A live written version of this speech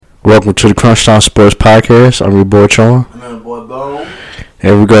Welcome to the Crunch Time Sports Podcast. I'm your boy Chon. I'm your boy Bone.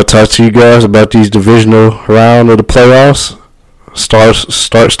 And we're going to talk to you guys about these divisional round of the playoffs.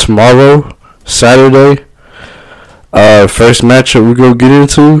 Starts tomorrow, Saturday. First matchup we're going to get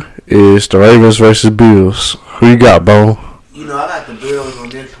into is the Ravens versus Bills. Who you got, Bone? I got the Bills on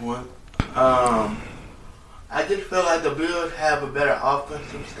this one. I just feel like the Bills have a better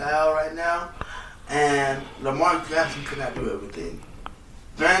offensive style right now. And Lamar Jackson cannot do everything.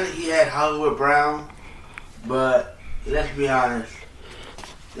 Granted, he had Hollywood Brown, but let's be honest,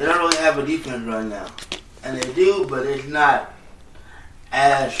 they don't really have a defense right now. And they do, but it's not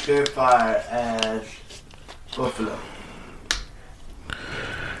as surefire as Buffalo.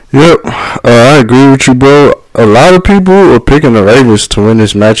 Yep, I agree with you, bro. A lot of people are picking the Ravens to win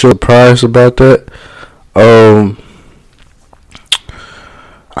this matchup. Surprised about that. I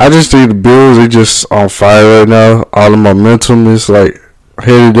just think the Bills are just on fire right now. All the momentum is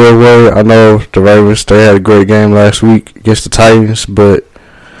headed their way. I know the Ravens, they had a great game last week against the Titans, but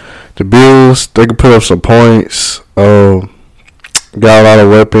the Bills, they can put up some points. Got a lot of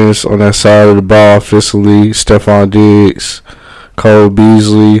weapons on that side of the ball offensively. Stephon Diggs, Cole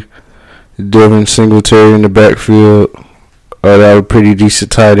Beasley, Devin Singletary in the backfield. That was a pretty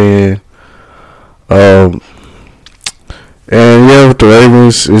decent tight end. And yeah, with the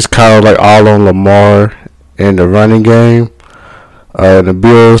Ravens, it's kind of all on Lamar and the running game. The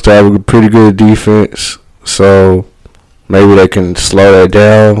Bills, they have a pretty good defense, so maybe they can slow that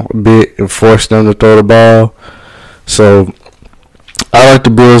down a bit and force them to throw the ball. So I like the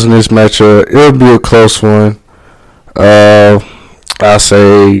Bills in this matchup. It'll be a close one. I'll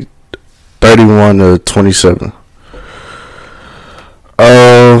say 31-27.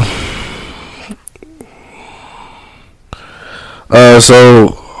 So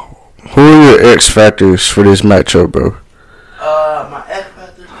who are your X factors for this matchup, bro? My X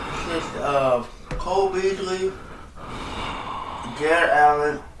factors consist of Cole Beasley, Jared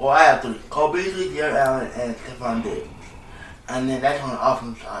Allen. Well, I have three: Cole Beasley, Jared Allen, and Stephon Diggs. And then that's on the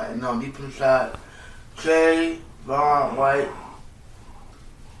offensive side. And on the defensive side, Trey, Von White,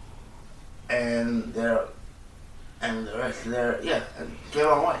 and the rest of and Trey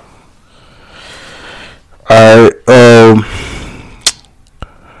Von White. Alright,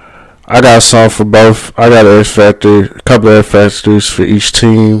 I got some for both. I got a couple of X factors for each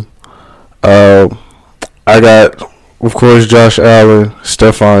team. I got, of course, Josh Allen,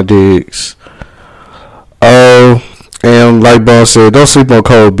 Stephon Diggs. And like Boss said, don't sleep on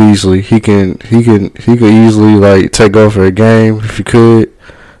Cole Beasley. He could easily take over a game if he could.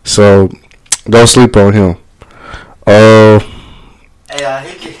 So don't sleep on him. Hey, I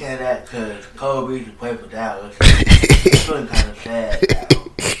hate to say that because Cole Beasley played for Dallas. It's feeling kind of sad now.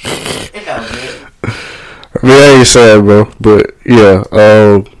 It's all good. I mean, I ain't sad, bro. But yeah,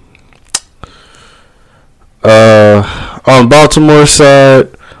 on Baltimore side,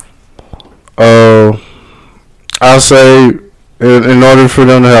 I'll say in order for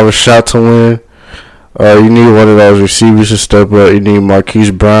them to have a shot to win, you need one of those receivers to step up. You need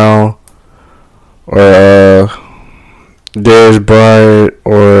Marquise Brown or Dez Bryant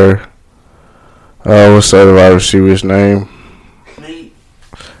or what's the other wide receiver's name? Snead.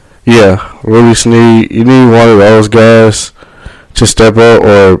 Yeah, Willie Snead. You need one of those guys to step up,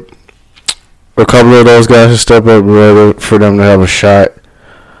 or a couple of those guys to step up in order for them to have a shot.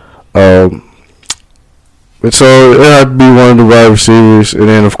 And so it had to be one of the wide receivers, and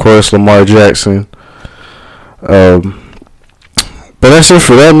then of course Lamar Jackson. But that's it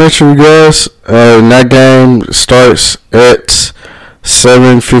for that matchup, guys. And that game starts at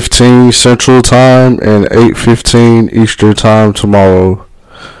 7:15 Central Time and 8:15 Eastern Time tomorrow.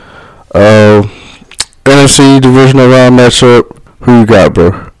 NFC Divisional Round matchup. Who you got,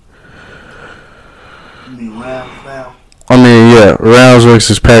 bro? You mean Rams now? Rams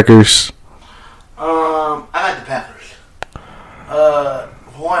versus Packers. I got the Packers.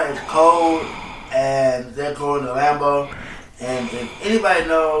 One is cold, and they're going to Lambeau. And if anybody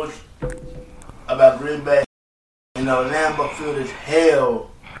knows about Green Bay, Lambeau Field is hell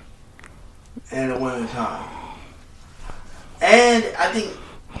in the winter time. And I think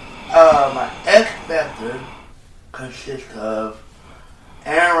my X factor consists of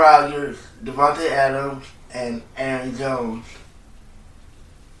Aaron Rodgers, Devontae Adams, and Aaron Jones.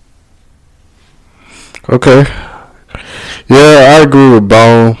 Okay. Yeah, I agree with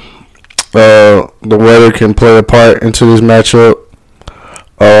Bone. The weather can play a part into this matchup.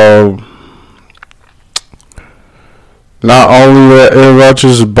 Not only that Aaron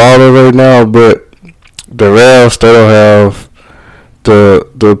Rodgers is balling right now, but the Rams, they don't have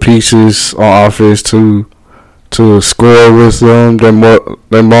the pieces on offense to to score with them. They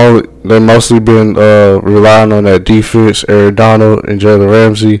mostly been relying on that defense, Aaron Donald and Jalen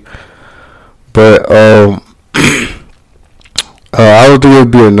Ramsey. But I don't think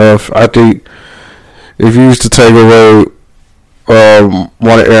it'd be enough. I think if you used to take away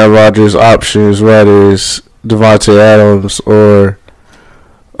one of Aaron Rodgers' options, whether it's Devontae Adams or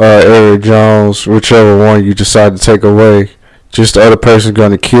Aaron Jones, whichever one you decide to take away, just the other person's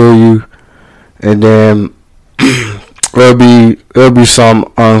gonna kill you, and then there'll be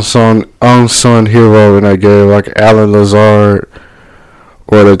some unsung hero in that game, like Alan Lazard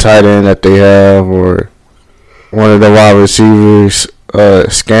or the tight end that they have, or one of the wide receivers,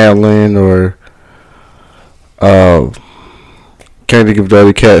 Scanlon, or can't think of the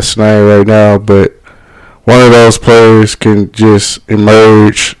other cat's name right now, but one of those players can just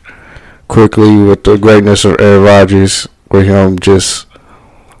emerge quickly with the greatness of Aaron Rodgers, with him just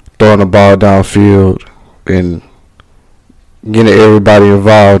throwing the ball downfield and getting everybody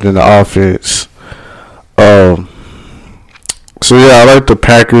involved in the offense. So yeah, I like the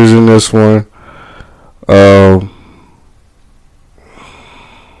Packers in this one.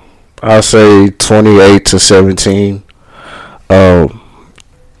 I'll say 28-17.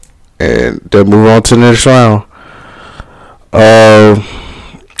 And then move on to the next round.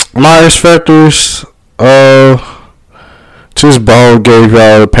 My X factors, just Bone gave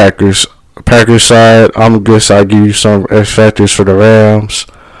y'all the Packers side. I'm guess I give you some X factors for the Rams.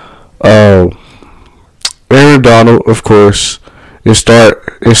 Aaron Donald, of course, it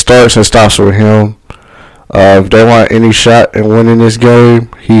starts and stops with him. If they want any shot in winning this game,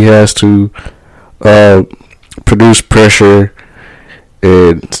 he has to produce pressure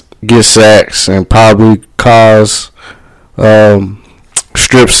and get sacks and probably cause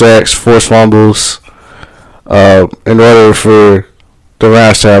strip sacks, force fumbles, in order for the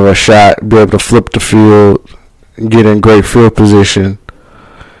Rams to have a shot, be able to flip the field, get in great field position.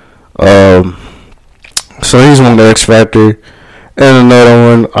 So he's one of the X factor. And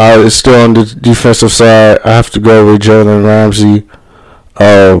another one is still on the defensive side. I have to go with Jalen Ramsey.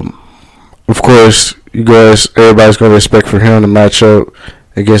 Of course, everybody's going to expect for him to match up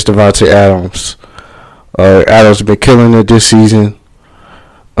against Devontae Adams. Adams has been killing it this season.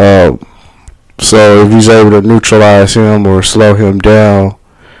 So if he's able to neutralize him or slow him down,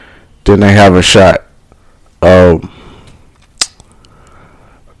 then they have a shot. That's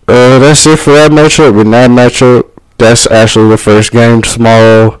it for that matchup. In that matchup, that's actually the first game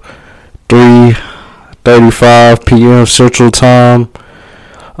tomorrow, 3:35 p.m. Central Time,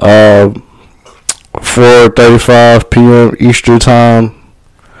 4:35 p.m. Eastern Time.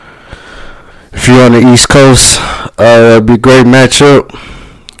 If you're on the East Coast, it'll be a great matchup.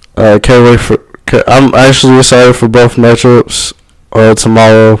 Can't wait for. I'm actually excited for both matchups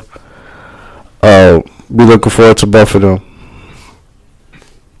tomorrow. Be looking forward to both of them.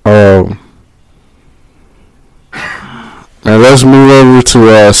 And let's move over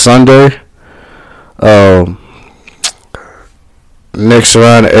to Sunday. Next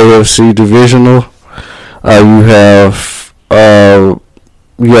round, AFC Divisional. You have the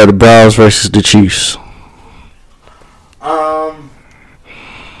Browns versus the Chiefs.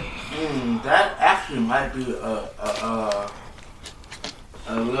 That actually might be a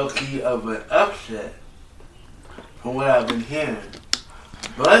low key of an upset from what I've been hearing,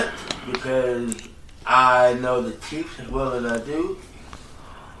 but because I know the Chiefs as well as I do,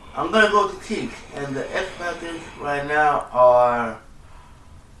 I'm going to go with the Chiefs. And the X factors right now are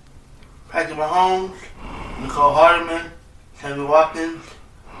Patrick Mahomes, Nicole Hardeman, Sammy Watkins,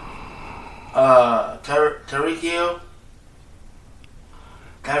 Tyreek Hill,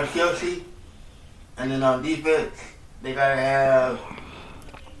 Travis Kelce, and then on defense, they got to have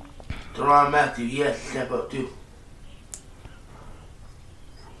Tyrann Mathieu. He has to step up too.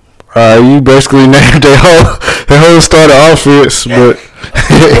 You basically named the whole starter offense, but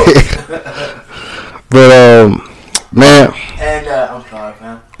man. And I'm sorry,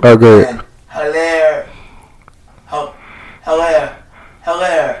 man. Oh, good. And Hilaire.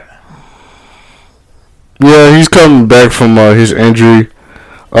 Yeah, he's coming back from his injury.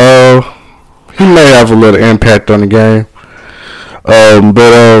 He may have a little impact on the game.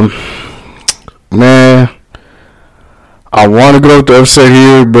 Man, I want to go with the upset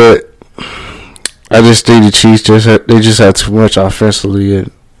here, but I just think the Chiefs just had too much offensively,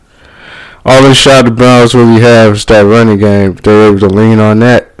 and all the shot the Browns really have is that running game. If they're able to lean on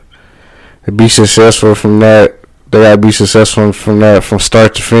that and be successful from that. They gotta be successful from that from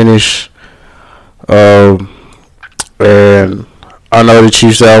start to finish. And I know the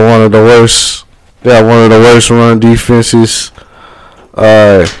Chiefs have one of the worst. They have one of the worst run defenses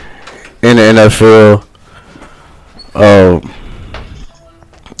in the NFL. Um,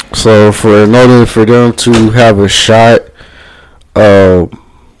 so in order for them to have a shot, they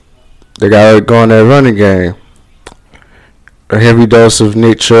gotta go on that running game. A heavy dose of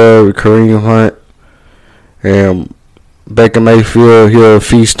Nick Chubb, Kareem Hunt, and Baker Mayfield. He'll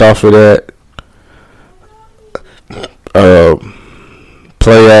feast off of that.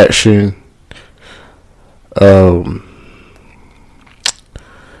 Play action.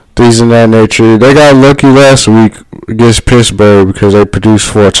 Things of that nature. They got lucky last week against Pittsburgh because they produced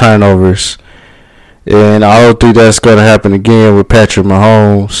 4 turnovers. And I don't think that's going to happen again with Patrick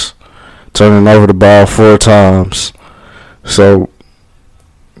Mahomes turning over the ball 4 times. So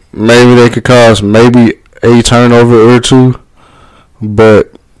maybe they could cause maybe a turnover or 2,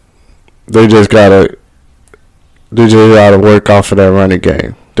 but they just gotta work off of that running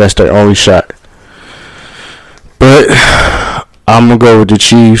game. That's their only shot. But I'm gonna go with the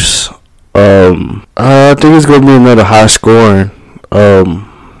Chiefs. I think it's gonna be another high scoring. I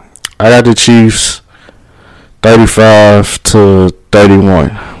got the Chiefs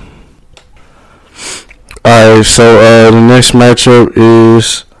 35-31. Alright, so the next matchup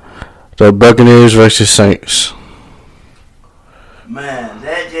is the Buccaneers versus Saints. Man,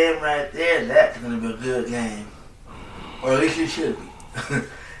 that game right there, that's going to be a good game. Or at least it should be.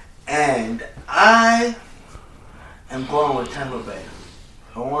 And I am going with Tampa Bay.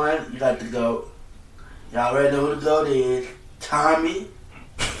 For one, you got the GOAT. Y'all already know who the GOAT is. Tom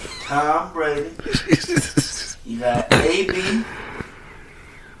Brady. You got AB.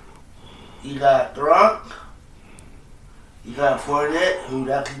 You got Gronk. You got Fournette, who's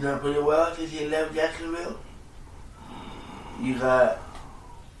actually done pretty well since he left Jacksonville. You got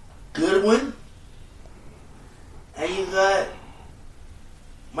Goodwin. And you got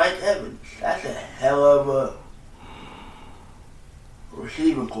Mike Evans. That's a hell of a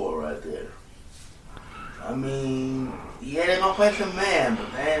receiving core right there. I mean, yeah, they're going to play some man,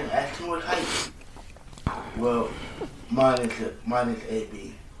 but man, that's too much height. Well, minus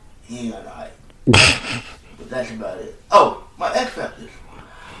AB. He ain't got no height. But that's about it. Oh, my X Factors.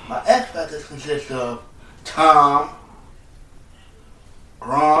 My X Factors consist of Tom,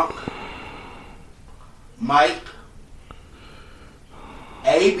 Gronk, Mike,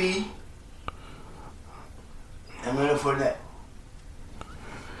 AB, and Leonard Fournette.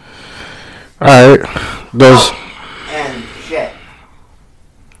 Alright. And Shaq.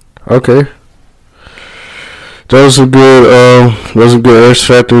 Okay. Those are good X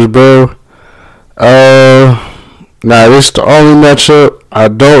Factors, bro. Now this is the only matchup I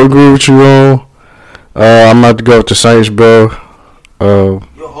don't agree with you on. I'm about to go with the Saints, bro. You're a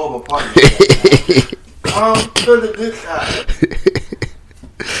horrible partner. To the good side.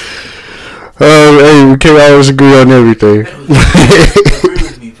 Hey, we can't always agree on everything. Agree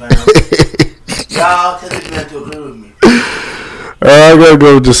with me, fam. Y'all tell me not to agree with me. I gotta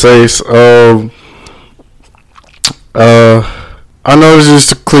go with the Saints. I know it's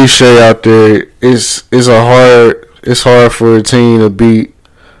just a cliche out there. It's hard for a team to beat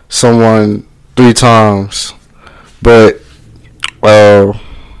someone 3 times, but I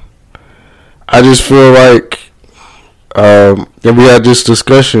just feel like we had this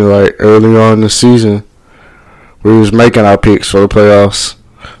discussion like early on in the season. We was making our picks for the playoffs.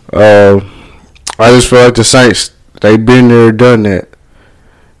 I just feel like the Saints, they been there, done that.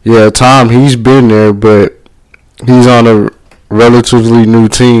 Yeah, Tom, he's been there, but he's on a relatively new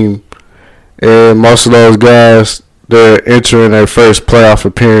team, and most of those guys, they're entering their first playoff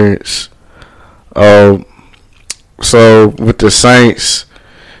appearance. So with the Saints,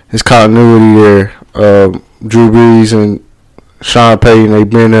 it's continuity there. Drew Brees and Sean Payton, they've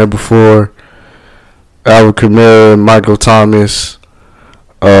been there before. Alvin Kamara, Michael Thomas,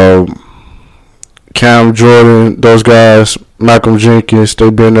 Cam Jordan, those guys, Malcolm Jenkins,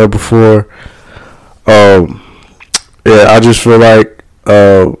 they've been there before. Yeah, I just feel like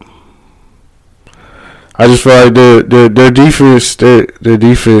their defense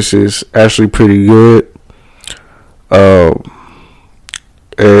is actually pretty good. And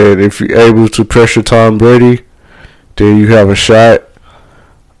if you're able to pressure Tom Brady, then you have a shot.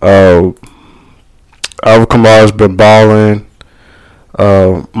 Alvin Kamara's been balling.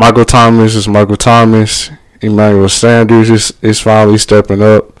 Michael Thomas is Michael Thomas. Emmanuel Sanders is finally stepping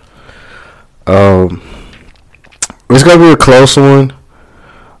up. It's going to be a close one,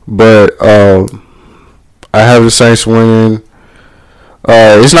 but I have the Saints winning.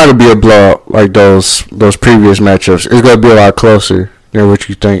 It's not going to be a blowout like those previous matchups. It's going to be a lot closer than what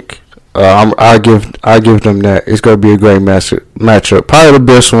you think. I give them that. It's going to be a great matchup. Probably the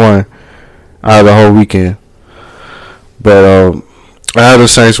best one out of the whole weekend. But I have the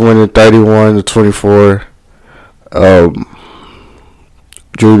Saints winning 31-24. Drew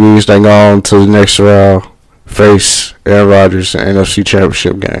Brees, they go on to the next round, face Aaron Rodgers in the NFC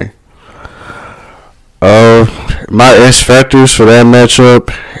Championship game. My X factors for that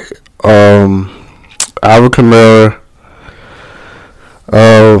matchup, Alvin Kamara,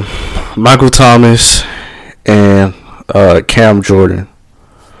 Michael Thomas, and Cam Jordan.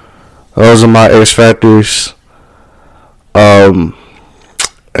 Those are my X factors. And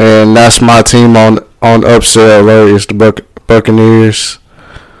that's my team on upset alert is the Buccaneers.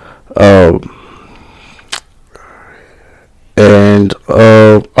 You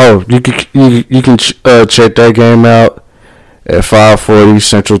can check that game out at 5:40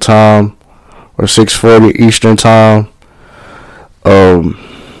 Central Time or 6:40 Eastern Time.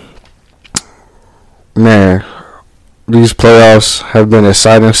 Man, these playoffs have been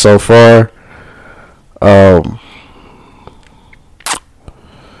exciting so far.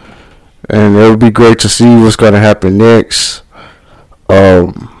 And it would be great to see what's going to happen next.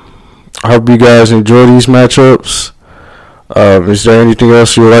 I hope you guys enjoy these matchups. Is there anything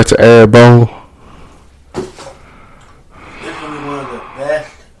else you would like to add, Bo? This will be one of the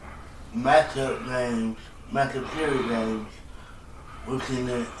best matchup series games we've seen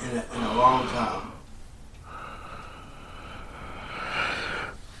in a long time.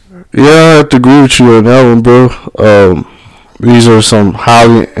 Yeah, I have to agree with you on that one, bro. These are some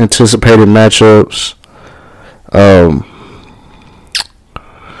highly anticipated matchups.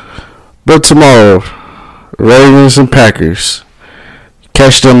 But tomorrow, Ravens and Packers.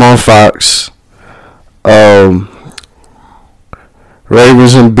 Catch them on Fox.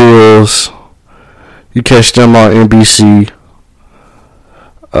 Ravens and Bills. You catch them on NBC.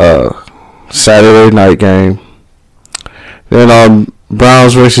 Saturday night game. Then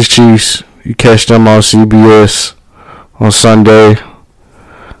Browns versus Chiefs. You catch them on CBS on Sunday.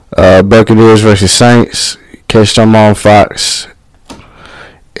 Buccaneers versus Saints. You catch them on Fox.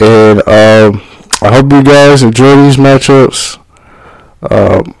 And I hope you guys enjoy these matchups.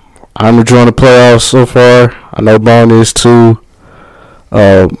 I'm enjoying the playoffs so far. I know Bone is too.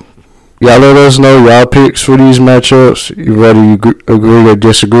 Y'all let us know y'all picks for these matchups. You ready to agree or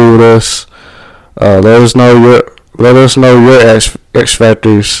disagree with us? Let us know your X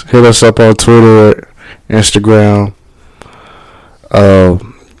factors. Hit us up on Twitter, Instagram,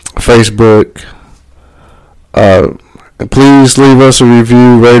 Facebook. And please leave us a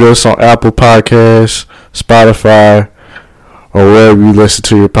review. Rate us on Apple Podcasts, Spotify, or wherever you listen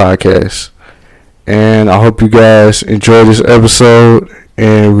to your podcasts. And I hope you guys enjoy this episode,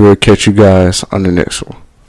 and we'll catch you guys on the next one.